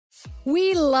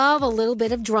We love a little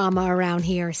bit of drama around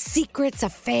here. Secrets,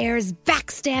 affairs,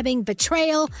 backstabbing,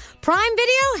 betrayal. Prime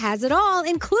Video has it all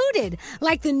included.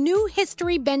 Like the new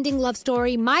history-bending love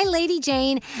story, My Lady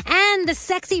Jane, and the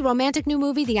sexy romantic new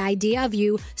movie, The Idea of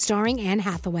You, starring Anne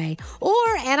Hathaway. Or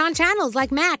add-on channels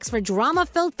like Max for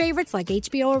drama-filled favorites like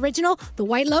HBO original, The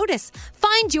White Lotus.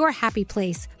 Find your happy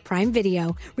place. Prime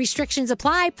Video. Restrictions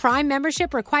apply. Prime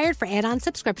membership required for add-on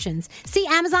subscriptions. See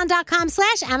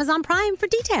Amazon.com/Amazon Prime for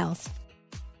details.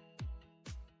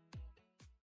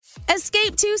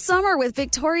 Escape to summer with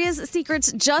Victoria's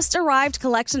Secret's just arrived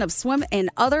collection of swim and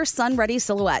other sun-ready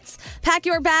silhouettes. Pack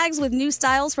your bags with new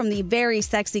styles from the Very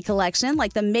Sexy collection,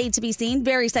 like the made-to-be-seen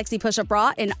Very Sexy push-up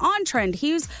bra, and on-trend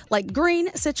hues like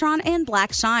green, citron, and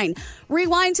black shine.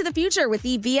 Rewind to the future with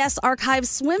the VS Archive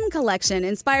swim collection,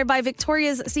 inspired by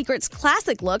Victoria's Secret's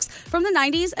classic looks from the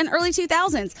 90s and early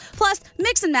 2000s. Plus,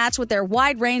 mix and match with their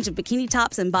wide range of bikini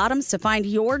tops and bottoms to find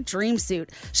your dream suit.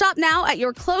 Shop now at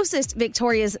your closest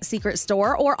Victoria's Secret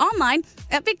store or online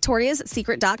at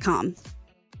victoriassecret.com.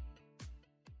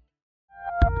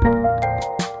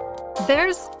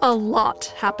 There's a lot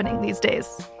happening these days,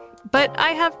 but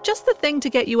I have just the thing to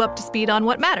get you up to speed on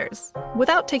what matters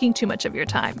without taking too much of your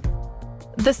time.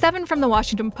 The 7 from the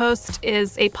Washington Post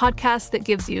is a podcast that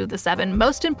gives you the 7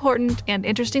 most important and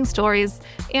interesting stories,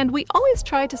 and we always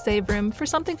try to save room for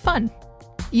something fun.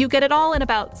 You get it all in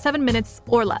about 7 minutes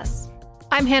or less.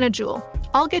 I'm Hannah Jewell.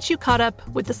 I'll get you caught up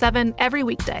with the 7 every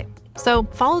weekday. So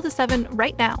follow the 7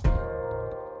 right now.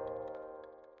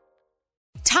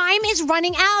 Time is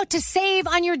running out to save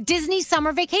on your Disney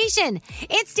summer vacation.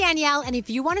 It's Danielle, and if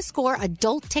you want to score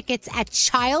adult tickets at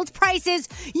child prices,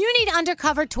 you need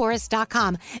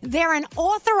UndercoverTourist.com. They're an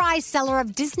authorized seller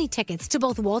of Disney tickets to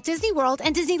both Walt Disney World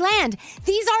and Disneyland.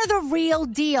 These are the real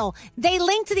deal. They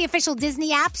link to the official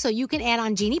Disney app so you can add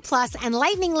on Genie Plus and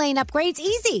Lightning Lane upgrades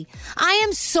easy. I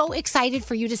am so excited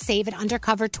for you to save at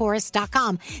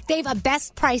UndercoverTourist.com. They've a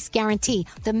best price guarantee.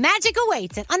 The magic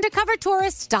awaits at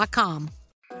UndercoverTourist.com.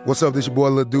 What's up? This your boy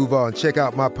Lil Duval, and check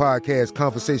out my podcast,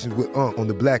 Conversations with Unc, on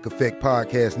the Black Effect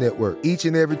Podcast Network. Each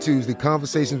and every Tuesday,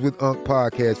 Conversations with Unc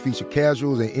podcast feature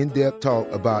casuals and in-depth talk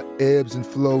about ebbs and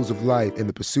flows of life and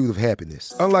the pursuit of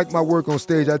happiness. Unlike my work on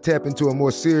stage, I tap into a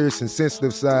more serious and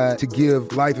sensitive side to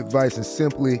give life advice and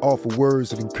simply offer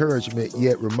words of encouragement,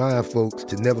 yet remind folks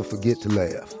to never forget to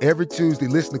laugh. Every Tuesday,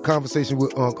 listen to Conversations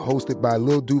with Unc, hosted by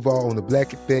Lil Duval on the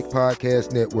Black Effect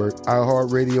Podcast Network,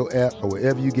 iHeartRadio app, or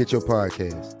wherever you get your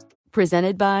podcasts.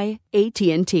 Presented by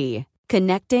AT&T.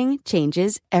 Connecting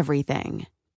changes everything.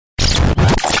 1,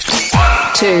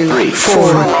 2, 3, 4.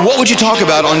 What would you talk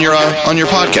about on your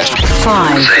podcast?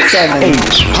 5, 7, 8.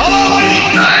 Hello,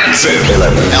 9, 10,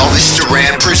 11. Elvis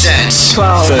Duran presents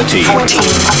 12, 13, 14,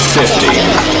 15.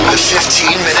 The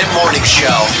 15-minute morning show.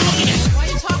 Why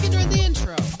are you talking during the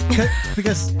intro?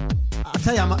 Because I'll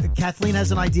tell you, Kathleen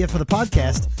has an idea for the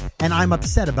podcast, and I'm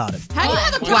upset about it. How do you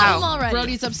have a problem already?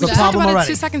 Brody's upset. The problem about already.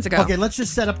 2 seconds ago. Okay, let's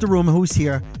just set up the room. Who's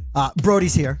here?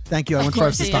 Brody's here. Thank you. I went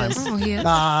first this time. Oh, he is.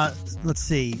 Let's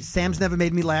see. Sam's never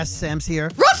made me last. Sam's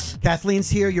here. Ruff! Kathleen's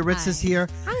here. Yuritsa's here.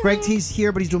 Greg T's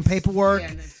here, but he's doing paperwork.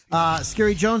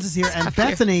 Scary Jones is here. And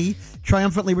Bethany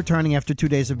triumphantly returning after 2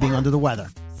 days of being under the weather.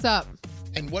 What's up?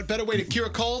 And what better way to cure a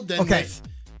cold than with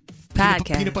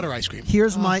peanut butter ice cream?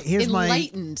 Here's my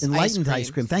Enlightened ice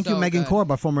cream. Thank you, So Megan good.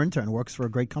 Korb, our former intern, works for a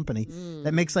great company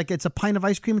that makes it's a pint of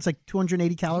ice cream. It's like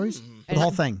 280 calories. The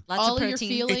whole thing. All of your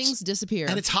feelings disappear.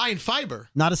 And it's high in fiber.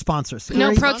 Not a sponsor. No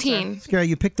Scary, protein. Scary,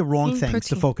 you picked the wrong things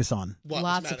to protein. focus on.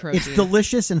 Lots of protein. It's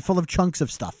delicious and full of chunks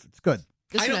of stuff. It's good.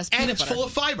 This I one know, has and peanut it's butter. full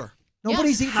of fiber.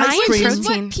 Nobody's eating High ice in cream.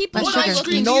 protein. What people What sugar. ice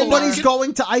cream? Nobody's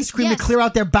going to ice cream Yes. to clear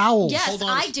out their bowels. Yes, Hold on.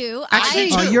 I do.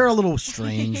 Actually, Oh, you're a little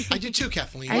strange. I do too,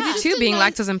 Kathleen. I do It's too, a being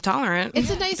nice- lactose intolerant.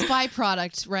 It's a nice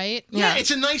byproduct, right? Yeah,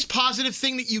 it's a nice positive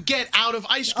thing that you get out of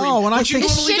ice cream. Oh, when I which you think-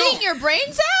 Is normally shitting don't. your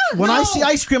brains out? When I see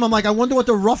ice cream, I'm like, I wonder what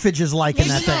the roughage is like in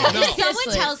that thing. If No. someone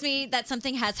Seriously. tells me that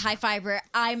something has high fiber,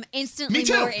 I'm instantly Me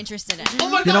too. more interested in it. Oh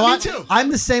my You God, know me what? too. I'm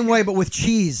the same way, but with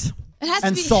cheese. It has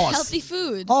and to be sauce. healthy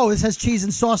food. Oh, this has cheese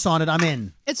and sauce on it. I'm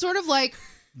in. It's sort of like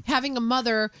having a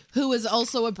mother who is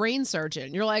also a brain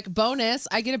surgeon. You're like, bonus,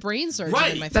 I get a brain surgeon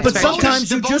Right. in my That's But family. right. sometimes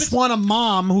The you bonus- just want a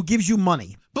mom who gives you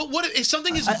money. But what if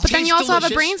something is But then you also have a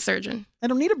delicious, brain surgeon. I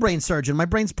don't need a brain surgeon. My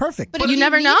brain's perfect. But if you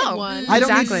never needed know. one- I don't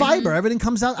Exactly. need fiber. Everything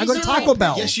comes out. I go to Taco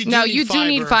Bell. Yes, you do No, need you do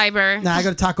need fiber. Nah, I go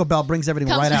to Taco Bell. Brings everything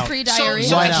Comes right with out. free So, diarrhea.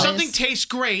 so Right if out. something tastes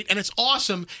great and it's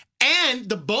awesome, and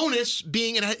the bonus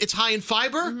being it's high in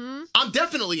fiber, I'm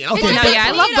definitely in. Okay. No, yeah,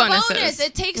 I love Need a bonuses. bonus.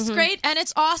 It tastes great and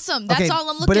it's awesome. That's Okay, all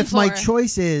I'm looking but if for. my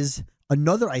choice is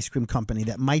another ice cream company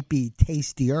that might be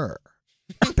tastier,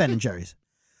 Ben and Jerry's,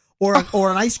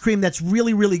 or an ice cream that's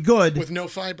really, really good with no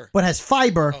fiber, but has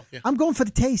fiber, yeah. I'm going for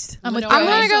the taste. I'm going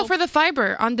to go for the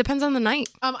fiber. Depends on the night.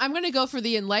 I'm going to go for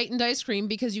the enlightened ice cream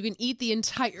because you can eat the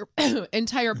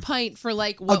entire pint for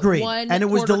like what, Agreed. one And it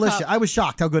was quarter delicious. cup. I was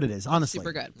shocked how good it is, honestly.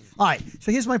 Super good. All right,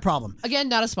 so here's my problem. Again,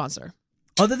 not a sponsor.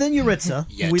 Other than Yuritsa,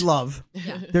 who we love,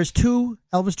 Yeah. there's 2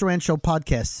 Elvis Duran Show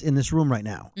podcasts in this room right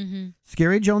now. Mm-hmm.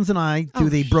 Scary Jones and I do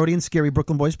the Brody and Scary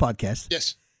Brooklyn Boys podcast.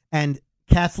 Yes. And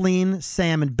Kathleen,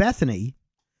 Sam, and Bethany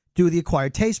do the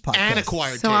Acquired Taste podcast. And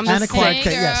Acquired So I'm the And Acquired Hey,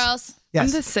 Taste, yes. girls. Yes.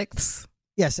 I'm the 6th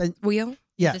Yes, and wheel.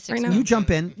 yeah, right now? you jump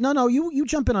in. No, you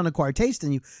jump in on Acquired Taste,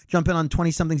 and you jump in on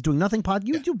 20-somethings doing nothing pod.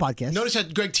 You do podcasts, Notice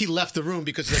that Greg T left the room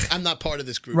because like, I'm not part of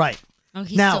this group. right? Oh,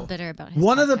 he's Now, still bitter about his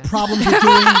one of the podcast. problems with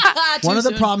doing Too one of the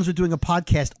soon. problems with doing a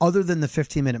podcast other than the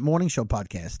 15-minute morning show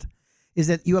podcast is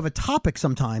that you have a topic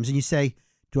sometimes, and you say,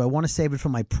 "Do I want to save it for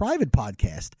my private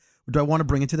podcast, or do I want to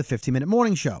bring it to the 15-minute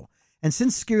morning show?" And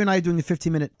since Scary and I are doing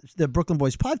the Brooklyn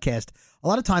Boys podcast, a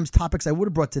lot of times topics I would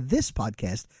have brought to this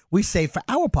podcast, we save for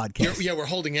our podcast. Yeah, we're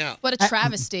holding out. What a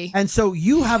travesty. And so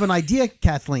you have an idea,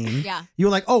 Kathleen. Yeah. You're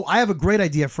like, oh, I have a great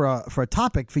idea for a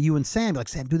topic for you and Sam. You're like,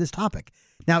 Sam, do this topic.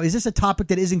 Now, is this a topic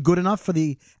that isn't good enough for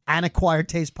the Unacquired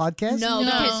Taste podcast? No,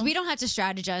 because we don't have to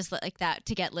strategize like that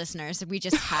to get listeners. We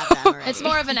just have them already. It's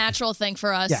more of a natural thing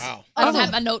for us. Yeah. Wow. I don't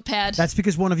have a notepad. That's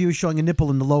because one of you is showing a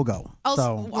nipple in the logo. Also,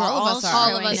 So all of us are.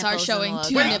 All of us are showing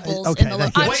 2 nipples Okay, in the logo.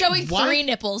 that's I'm good. showing Wait, 3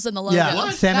 nipples in the logo.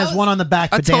 yeah, Sam has one on the back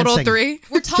for A total dancing. 3.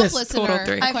 We're topless Just in total our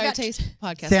 3. Acquired I've got- Taste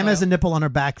podcast. Sam has photo. a nipple on her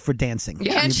back for dancing.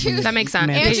 Yeah. Andrew- That makes sense.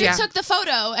 Andrew Yeah. took the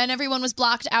photo, and everyone was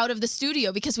blocked out of the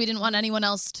studio because we didn't want anyone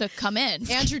else to come in.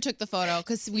 Andrew took the photo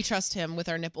because we trust him with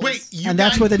our nipples. Wait, you And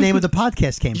guys, that's where the name of the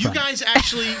podcast came you from. guys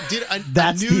actually did a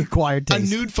That's nude, the Acquired a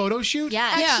Taste. nude photo shoot?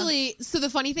 Yeah. Actually, so the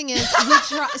funny thing is,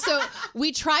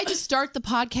 we tried to start the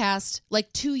podcast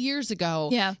like 2 years ago.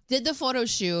 Yeah. Did the photo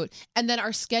shoot, and then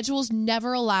our schedules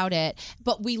never allowed it.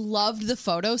 But we loved the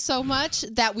photo so much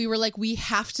that we were like, we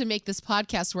have to make this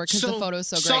podcast work because the photo's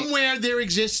so great. Somewhere there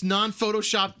exists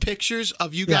non-photoshopped pictures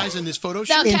of you guys in this photo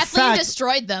Now, shoot. In Kathleen fact-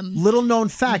 destroyed them. Little known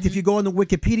fact, if you go on the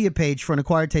Wikipedia page for an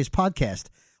Acquired Taste podcast,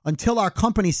 until our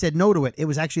company said no to it, it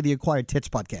was actually the Acquired Tits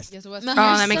podcast. Yes, it was. Oh,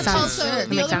 that makes sense. Also, That the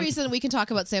makes other sense. reason we can talk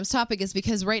about Sam's topic is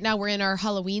because right now we're in our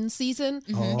Halloween season,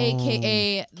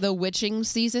 aka the witching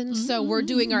season. So we're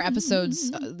doing our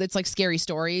episodes. It's like scary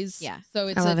stories. Yeah. So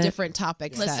it's I a love it. different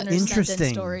topic. set. Listeners sent in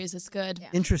Interesting. stories. It's good.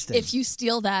 Interesting. If you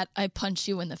steal that, I punch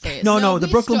you in the face. No, the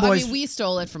we Brooklyn Boys. I mean, we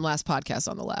stole it from last podcast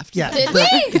on the left. Yeah, Did the,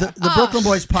 we? the Brooklyn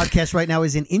Boys podcast right now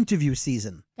is in interview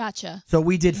season. Gotcha. So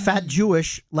we did Fat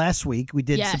Jewish last week. We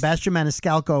did Yes. Sebastian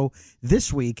Maniscalco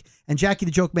this week, and Jackie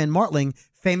the Joke Man Martling,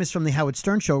 famous from the Howard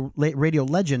Stern Show, radio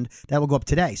legend, that will go up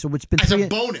today. So it's been As a 3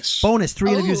 bonus.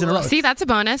 3 interviews in a row. See, that's a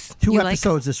bonus. 2 You like-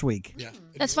 episodes this week. Yeah.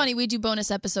 That's funny. We do bonus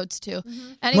episodes too.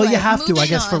 Anyway, Well, you have to, I moving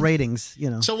guess, for on. ratings.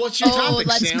 You know. So what's your Oh, topic,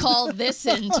 let's Sam? call this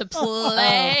into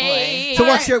play. So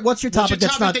what's your topic? What's your that's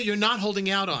topic not. that you're not holding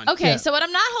out on? Okay, Yeah. so what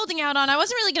I'm not holding out on, I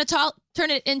wasn't really going to turn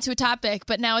it into a topic,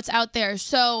 but now it's out there.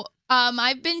 So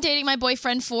I've been dating my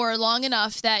boyfriend for long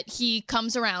enough that he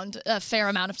comes around a fair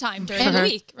amount of time during the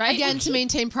week, right? Again, to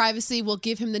maintain privacy, we'll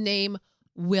give him the name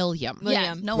William.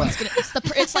 Yeah, no one's gonna.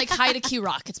 It's like high to Q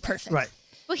Rock. It's perfect. Right.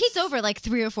 Well, he's over like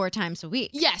 3 or 4 times a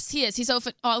week. Yes, he is. He's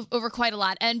over quite a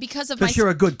lot, and because of my Because you're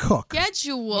a good cook.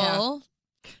 schedule.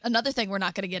 Another thing we're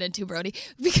not going to get into, Brody,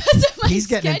 because of my He's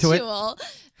getting into it. schedule.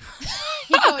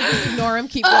 Keep going. Just ignore him.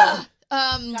 Keep going.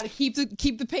 Gotta keep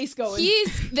the pace going.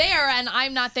 He's there, and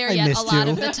I'm not there I yet a missed lot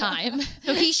you. of the time.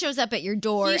 So he shows up at your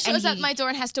door. He shows and up at my door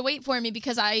and has to wait for me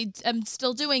because I am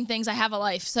still doing things. I have a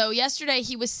life. So yesterday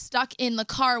he was stuck in the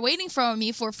car waiting for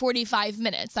me for 45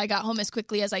 minutes. I got home as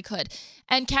quickly as I could.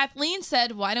 And Kathleen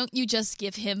said, why don't you just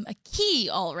give him a key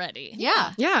already?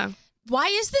 Yeah. Yeah. Why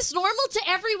is this normal to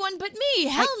everyone but me?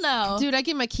 Hell no. Dude, I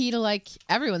give my key to like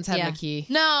everyone's had my key.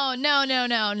 No,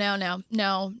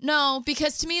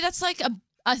 because to me that's like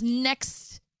a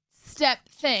next step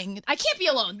thing. I can't be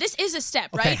alone. This is a step,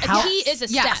 Okay, right? how- A key is a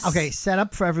Yes. step. Okay, set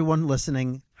up for everyone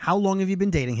listening. How long have you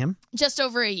been dating him? Just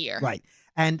over a year. Right.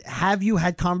 And have you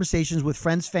had conversations with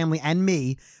friends, family, and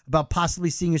me about possibly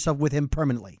seeing yourself with him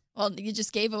permanently? Well, you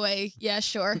just gave away. Yeah,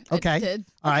 sure. I Okay. did.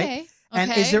 All right. Okay. And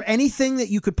Okay. is there anything that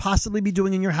you could possibly be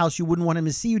doing in your house you wouldn't want him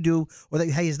to see you do, or that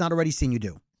he has not already seen you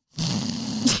do?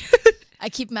 I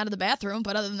keep him out of the bathroom,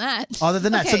 but other than that, Other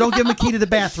than that, so Okay. don't give him a key to the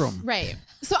bathroom. Right.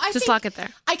 So I Just think lock it there.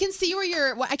 I can see where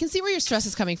your stress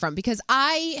is coming from, because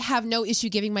I have no issue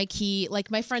giving my key. Like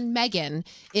my friend Megan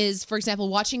is, for example,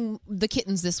 watching the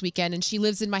kittens this weekend, and she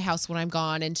lives in my house when I'm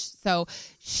gone, and so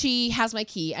she has my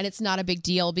key, and it's not a big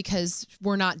deal because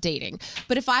we're not dating.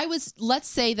 But if let's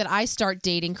say that I start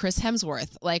dating Chris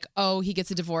Hemsworth, like, oh, he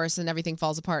gets a divorce and everything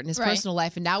falls apart in his personal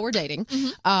life, and now we're dating.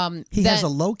 He has a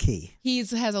low key. He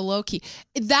has a low key.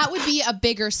 That would be a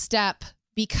bigger step,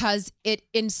 because it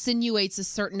insinuates a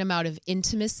certain amount of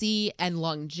intimacy and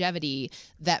longevity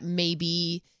that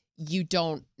maybe you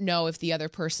don't know if the other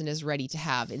person is ready to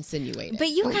have insinuated. But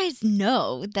you guys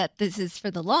know that this is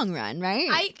for the long run,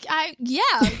 right? Yeah,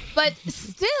 but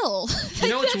still. You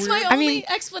know what's That's weird? my only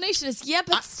explanation is,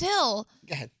 but still.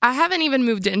 Go ahead. I haven't even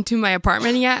moved into my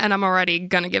apartment yet, and I'm already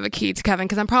going to give a key to Kevin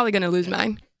because I'm probably going to lose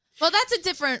mine. Well, that's a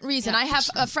different reason. I have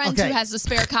a friend who has the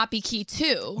spare copy key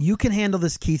too. You can handle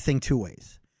this key thing two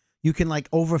ways. You can, like,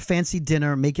 over fancy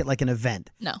dinner, make it like an event.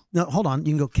 No, hold on.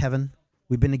 You can go, Kevin,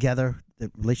 we've been together.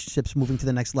 The relationship's moving to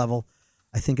the next level.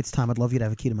 I think it's time. I'd love you to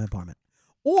have a key to my apartment.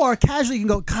 Or casually, you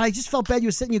can go, God, I just felt bad you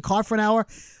were sitting in your car for an hour.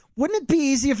 Wouldn't it be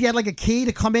easy if you had, like, a key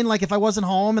to come in, like, if I wasn't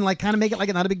home, and, like, kind of make it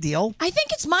like not a big deal? I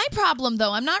think it's my problem,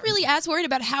 though. I'm not really as worried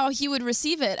about how he would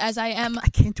receive it as I am. I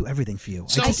can't do everything for you.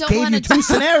 So I just gave you two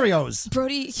scenarios.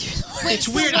 Brody, it's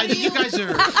weird. I think you guys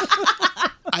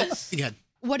are. Again.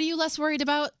 What are you less worried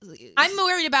about? I'm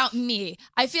worried about me.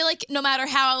 I feel like no matter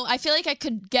how, I feel like I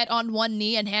could get on one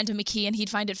knee and hand him a key and he'd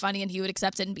find it funny and he would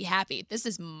accept it and be happy. This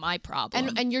is my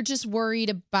problem. And you're just worried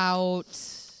about...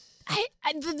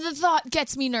 The thought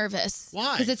gets me nervous.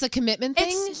 Why? Because it's a commitment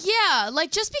thing?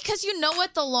 Like, just because you know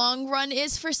what the long run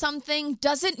is for something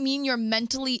doesn't mean you're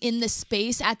mentally in the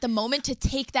space at the moment to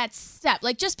take that step.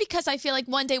 Like, just because I feel like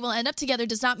one day we'll end up together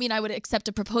does not mean I would accept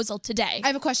a proposal today. I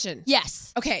have a question.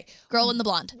 Yes. Okay. Girl in the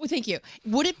blonde. Well, thank you.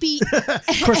 Would it be...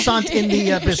 Croissant in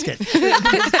the biscuit.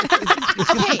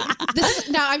 Okay.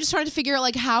 Now I'm just trying to figure out,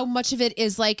 like, how much of it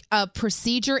is, like, a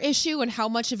procedure issue and how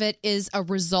much of it is a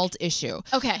result issue.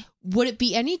 Okay. Would it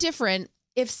be any different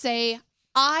if, say,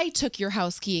 I took your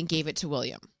house key and gave it to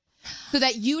William, so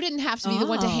that you didn't have to be the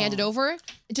one to hand it over?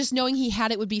 Just knowing he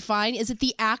had it would be fine. Is it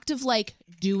the act of, like,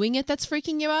 doing it that's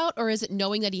freaking you out, or is it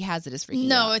knowing that he has it is freaking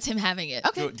you out? No, it's him having it.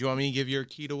 Okay. Do you want me to give your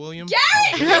key to William?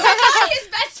 Garrett! You're not his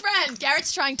best friend.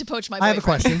 Garrett's trying to poach my boyfriend. I have a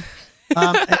question.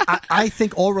 I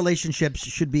think all relationships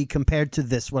should be compared to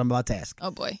this, what I'm about to ask. Oh,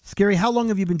 boy. Scary, how long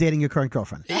have you been dating your current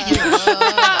girlfriend?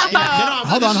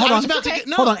 Hold on.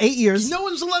 Hold on, 8 years. No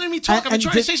one's letting me talk. I've been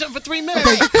trying to say something for 3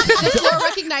 minutes. The floor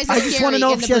recognizes I just want to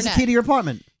know if she has a key to your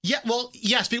apartment. Yeah, well,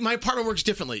 yes, but my apartment works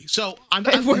differently. So I'm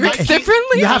It works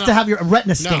differently? You have to have your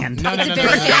retina scanned. No.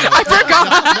 I forgot.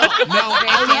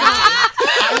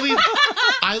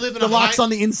 I live in the a lock's high, on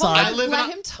the inside. Let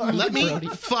him talk. Let me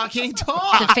fucking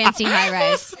talk. It's a fancy high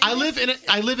rise. I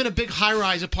live in a big high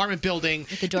rise apartment building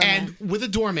with a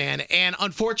doorman, and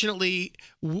unfortunately,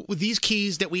 these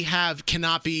keys that we have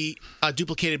cannot be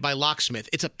duplicated by locksmith.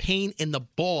 It's a pain in the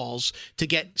balls to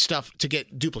get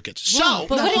duplicates. Whoa,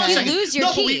 but what if you lose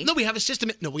your key? We have a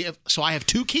system. So I have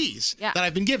 2 keys that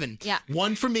I've been given. Yeah.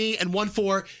 One for me and one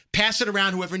for pass it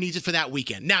around whoever needs it for that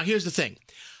weekend. Now, here's the thing.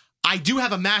 I do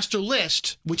have a master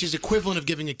list, which is equivalent of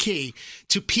giving a key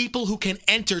to people who can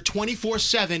enter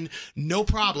 24/7, no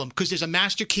problem, because there's a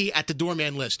master key at the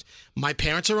doorman list. My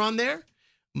parents are on there.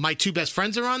 My 2 best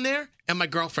friends are on there, and my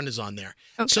girlfriend is on there.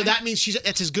 Okay. So that means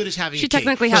that's as good as having a key. She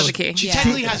technically has a key. She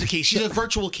technically has a key. She's a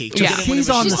virtual key. She's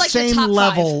on the same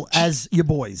level as your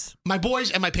boys. My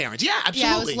boys and my parents. Yeah,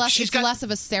 absolutely. Yeah, it's less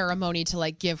of a ceremony to,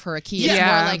 like, give her a key. Yeah. It's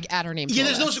more like add her name to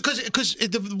there's the list. because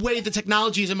the way the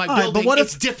technology is in my All building, right, but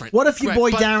it's different. What if your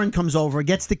boy Darren comes over,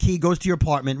 gets the key, goes to your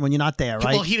apartment when you're not there,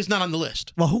 right? Well, he is not on the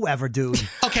list. Well, whoever, dude.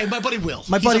 Okay, my buddy Will.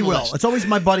 My buddy Will. It's always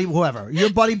my buddy, whoever.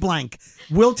 Your buddy blank.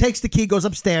 Will takes the key, goes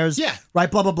upstairs. Yeah.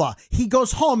 Right, blah, blah, blah. He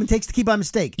goes home and takes the key by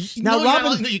mistake. Now,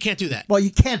 Robin. No, you can't do that. Well, you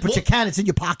can't, but you can. It's in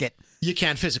your pocket. You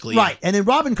can physically. Right. And then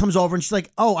Robin comes over and she's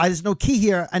like, oh, there's no key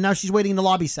here. And now she's waiting in the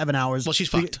lobby 7 hours. Well, she's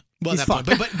fucked. Well, she's fucked.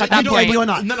 But you're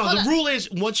not. No, the rule is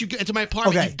once you get into my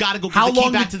apartment, you've got to go give the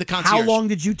key back to the concierge. How long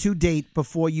did you 2 date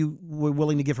before you were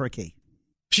willing to give her a key?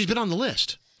 She's been on the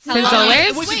list. Since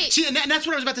always? Wait. See, and that's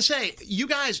what I was about to say. You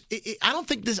guys, I don't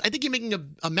think I think you're making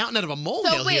a mountain out of a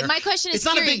molehill here. So wait, my question is, it's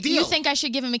not a big deal. You think I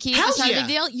should give him a key? Hells It's not yeah. a big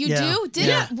deal? You Yeah. do?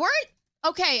 Yeah.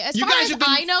 Okay, as You far guys as have been-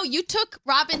 I know, you took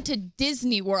Robin to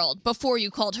Disney World before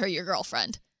you called her your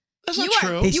girlfriend. That's not You are-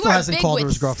 true. He you still are hasn't big called her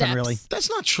with his girlfriend, steps. really. That's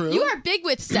not true. You are big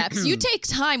with steps. You take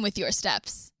time with your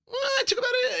steps. Well, I took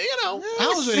about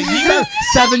how was it? A year?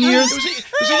 7 years? It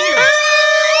was a year.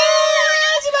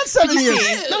 It's about 7 years.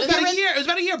 No, it was about a year. It was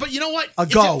about a year. But you know what?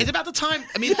 Ago. It's about the time.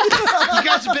 I mean, you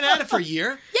guys have been at it for a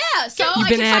year. Yeah, so I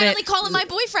can finally call him my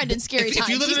boyfriend in scary times. If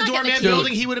you live He's in a not gonna doorman kill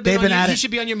building, me. he would have been on your, he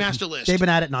should be on your master list. They've been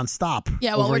at it nonstop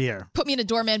Yeah, well, over a year. put me in a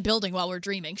doorman building while we're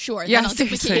dreaming. Sure. Yeah, then I'll take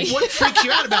the seriously. key. What freaks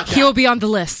you out about that? He'll be on the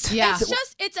list. Yeah.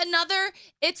 It's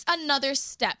another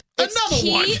step. It's Another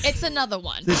key. one. It's another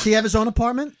one. Does he have his own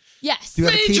apartment? Yes. Do you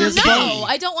have a key to his No, apartment?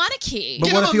 I don't want a key.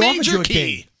 But what if he offers you a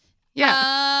key?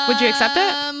 Yeah. Would you accept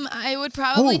it? I would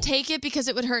probably Ooh. take it because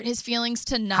it would hurt his feelings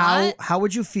to not. How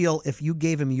would you feel if you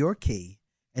gave him your key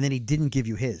and then he didn't give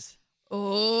you his?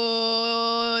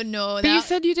 Oh no! But you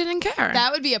said you didn't care.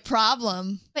 That would be a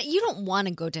problem. But you don't want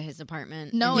to go to his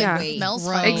apartment. No, Yeah. it smells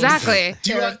Gross. funny. Exactly.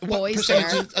 Do you There are what boys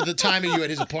percentage there. of the time are you at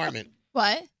his apartment?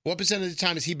 What? What percentage of the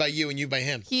time is he by you and you by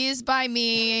him? He is by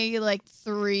me like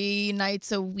 3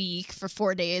 nights a week for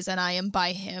 4 days, and I am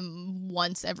by him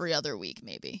once every other week,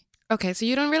 maybe. Okay, so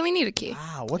you don't really need a key.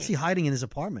 Wow, what's he hiding in his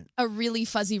apartment? A really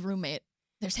fuzzy roommate.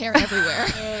 There's hair everywhere.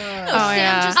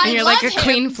 Yeah. And you're like a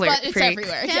clean but it's freak.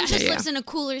 everywhere. Sam just Yeah. lives in a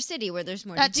cooler city where there's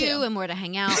more That to do too. and more to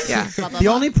hang out. Yeah. Blah, blah, The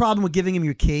blah. only problem with giving him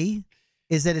your key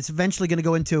is that it's eventually going to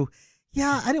go into,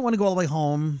 I didn't want to go all the way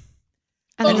home.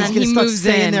 And he's then gonna he start moves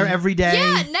staying in. there every day.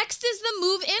 Yeah, next is the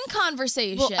move-in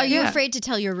conversation. Well, are you Yeah. afraid to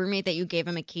tell your roommate that you gave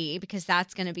him a key? Because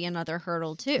that's going to be another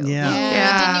hurdle, too. Yeah.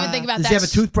 I didn't even think about Does that. he have a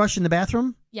toothbrush in the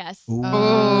bathroom? Yes. Ooh.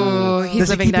 Oh, he's Does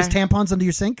he living keep there. his tampons under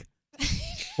your sink?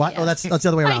 What? Oh, that's the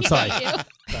other way around. Sorry.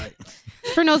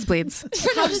 For nosebleeds.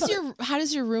 How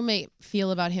does your roommate feel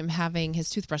about him having his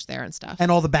toothbrush there and stuff? And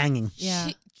all the banging. Yeah.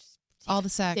 All the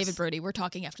sex. David Brody, we're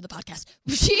talking after the podcast.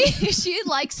 She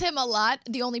likes him a lot.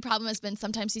 The only problem has been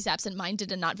sometimes he's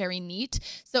absent-minded and not very neat.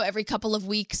 So every couple of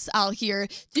weeks, I'll hear,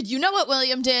 "Did you know what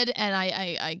William did?" And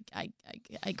I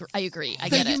agree. I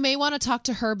So get you it. may want to talk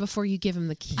to her before you give him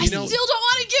the key. I still don't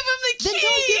want to give him the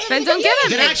key. Then don't give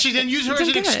him it. Then use her Don't as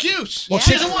an give it. excuse. Well,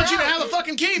 she yeah. doesn't want you to have a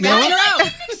fucking key, know man.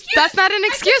 what? That's not an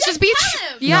excuse. Just be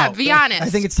No, be honest. I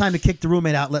think it's time to kick the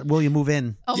roommate out. Let William move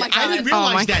in. Oh my I god. didn't Oh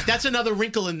realize my that. That's another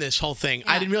wrinkle in this whole thing.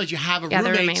 I didn't realize you have a Yeah,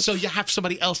 they're roommate, roommates. so you have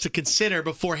somebody else to consider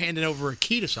before handing over a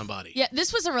key to somebody. Yeah,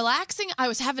 this was a relaxing. I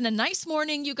was having a nice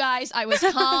morning, you guys. I was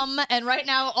calm, and right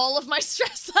now all of my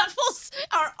stress levels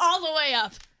are all the way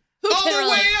up. Who All can the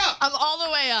relate? way up. I'm all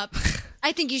the way up.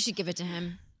 I think you should give it to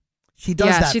him. She does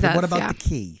Yeah, that. she but does, what about yeah. the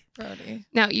key? Brody,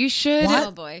 Now you should. What?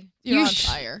 Oh, boy. you're You on sh-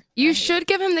 fire. You should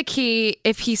give him the key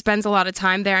if he spends a lot of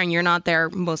time there and you're not there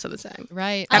most of the time.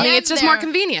 Right. I mean, am it's just more there.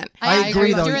 convenient. I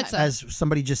agree, though. You're As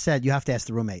somebody just said, you have to ask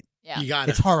the roommate. Yeah. You got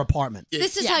it. It's her apartment.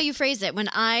 This is how you phrase it. When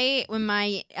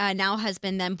my now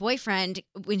husband, then boyfriend,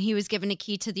 when he was given a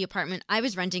key to the apartment I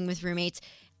was renting with roommates,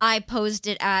 I posed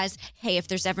it as, hey, if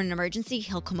there's ever an emergency,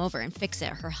 he'll come over and fix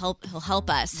it. He'll help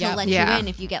us. Yep. He'll let Yeah. you in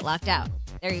if you get locked out.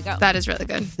 There you go. That is really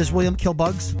good. Does William kill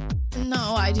bugs?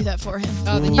 No, I do that for him.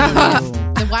 Oh, then you don't need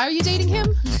it. Then why are you dating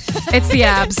him? It's the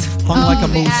abs. Hung like a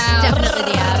moose.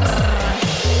 Definitely the abs.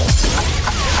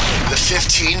 The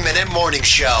 15-minute morning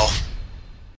show.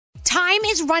 Time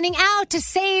is running out to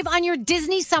save on your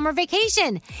Disney summer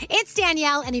vacation. It's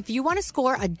Danielle, and if you want to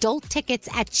score adult tickets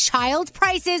at child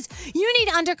prices, you need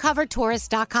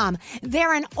UndercoverTourist.com.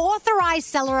 They're an authorized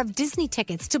seller of Disney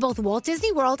tickets to both Walt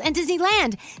Disney World and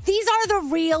Disneyland. These are the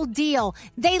real deal.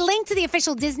 They link to the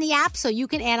official Disney app so you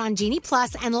can add on Genie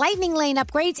Plus and Lightning Lane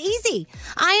upgrades easy.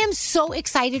 I am so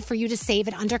excited for you to save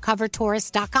at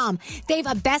UndercoverTourist.com. They've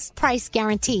a best price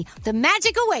guarantee. The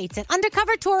magic awaits at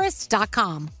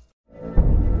UndercoverTourist.com.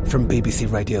 From BBC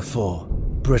Radio 4,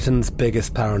 Britain's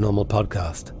biggest paranormal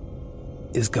podcast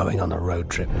is going on a road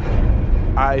trip.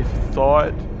 I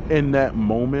thought in that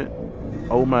moment,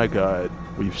 oh my God,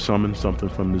 we've summoned something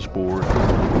from this board.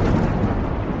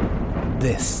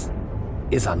 This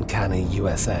is Uncanny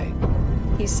USA.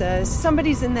 He says,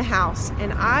 somebody's in the house,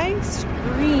 and I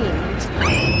screamed.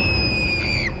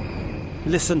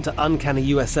 Listen to Uncanny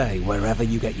USA wherever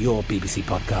you get your BBC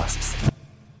podcasts,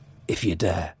 if you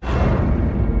dare.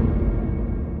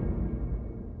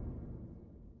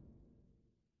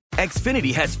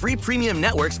 Xfinity has free premium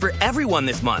networks for everyone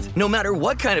this month, no matter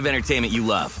what kind of entertainment you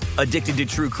love. Addicted to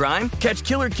true crime? Catch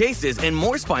killer cases and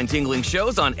more spine-tingling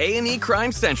shows on A&E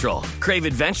Crime Central. Crave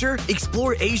adventure?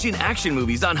 Explore Asian action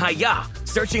movies on Hi-Ya.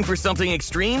 Searching for something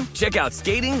extreme? Check out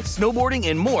skating, snowboarding,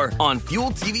 and more on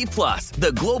Fuel TV Plus,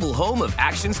 the global home of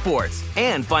action sports.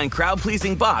 And find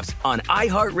crowd-pleasing bops on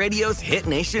iHeartRadio's Hit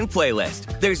Nation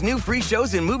playlist. There's new free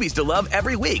shows and movies to love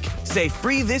every week. Say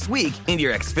free this week in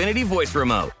your Xfinity voice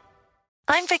remote.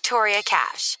 I'm Victoria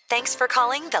Cash. Thanks for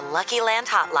calling the Lucky Land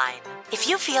Hotline. If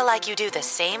you feel like you do the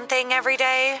same thing every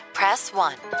day, press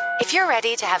 1. If you're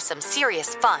ready to have some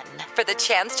serious fun for the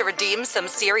chance to redeem some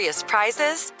serious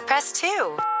prizes, press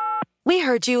 2. We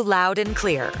heard you loud and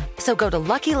clear. So go to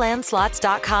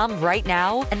LuckyLandSlots.com right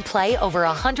now and play over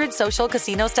 100 social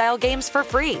casino-style games for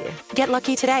free. Get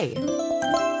lucky today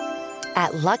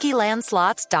at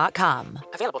LuckyLandSlots.com.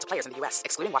 Available to players in the U.S.,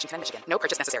 excluding Washington and Michigan. No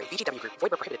purchase necessary. VGW Group.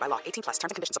 Void where prohibited by law. 18+. Terms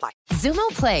and conditions apply. Xumo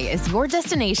Play is your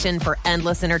destination for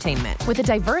endless entertainment. With a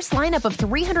diverse lineup of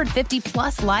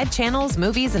 350-plus live channels,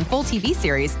 movies, and full TV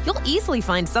series, you'll easily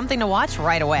find something to watch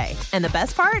right away. And the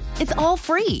best part? It's all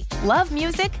free. Love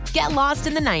music? Get lost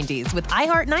in the 90s with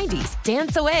iHeart 90s.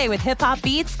 Dance away with hip-hop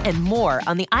beats and more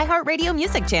on the iHeartRadio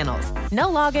music channels. No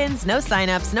logins, no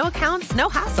signups, no accounts, no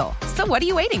hassle. So what are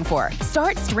you waiting for?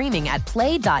 Start streaming at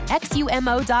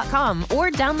play.xumo.com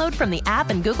or download from the app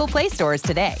and Google Play stores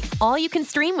today. All you can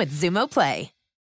stream with Xumo Play.